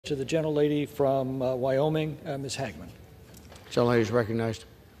to the gentlelady from Wyoming, Ms. Hageman. Gentlelady is recognized.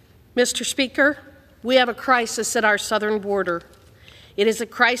 Mr. Speaker, we have a crisis at our southern border. It is a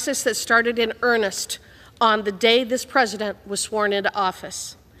crisis that started in earnest on the day this president was sworn into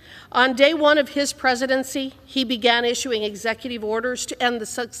office. On day one of his presidency, he began issuing executive orders to end the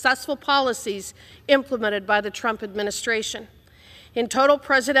successful policies implemented by the Trump administration. In total,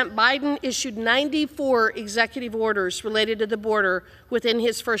 President Biden issued 94 executive orders related to the border within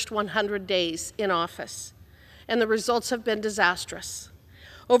his first 100 days in office, and the results have been disastrous.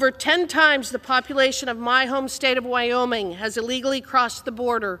 Over 10 times the population of my home state of Wyoming has illegally crossed the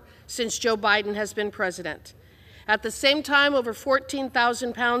border since Joe Biden has been president. At the same time, over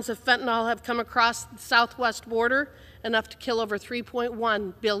 14,000 pounds of fentanyl have come across the southwest border, enough to kill over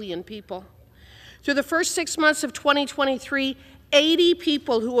 3.1 billion people. Through the first 6 months of 2023, 80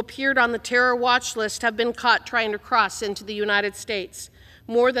 people who appeared on the terror watch list have been caught trying to cross into the United States,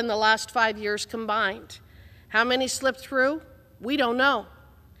 more than the last 5 years combined. How many slipped through? We don't know.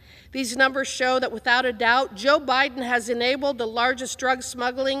 These numbers show that without a doubt, Joe Biden has enabled the largest drug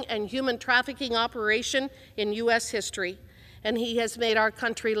smuggling and human trafficking operation in U.S. history, and he has made our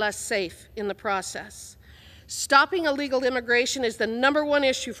country less safe in the process. Stopping illegal immigration is the #1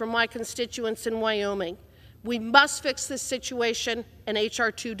 issue for my constituents in Wyoming. We must fix this situation, and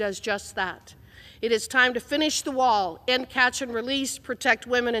H.R. 2 does just that. It is time to finish the wall, end catch and release, protect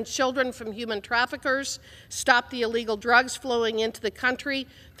women and children from human traffickers, stop the illegal drugs flowing into the country,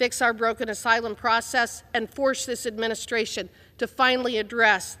 fix our broken asylum process, and force this administration to finally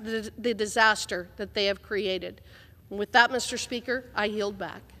address the disaster that they have created. And with that, Mr. Speaker, I yield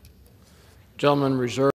back. Gentleman reserved.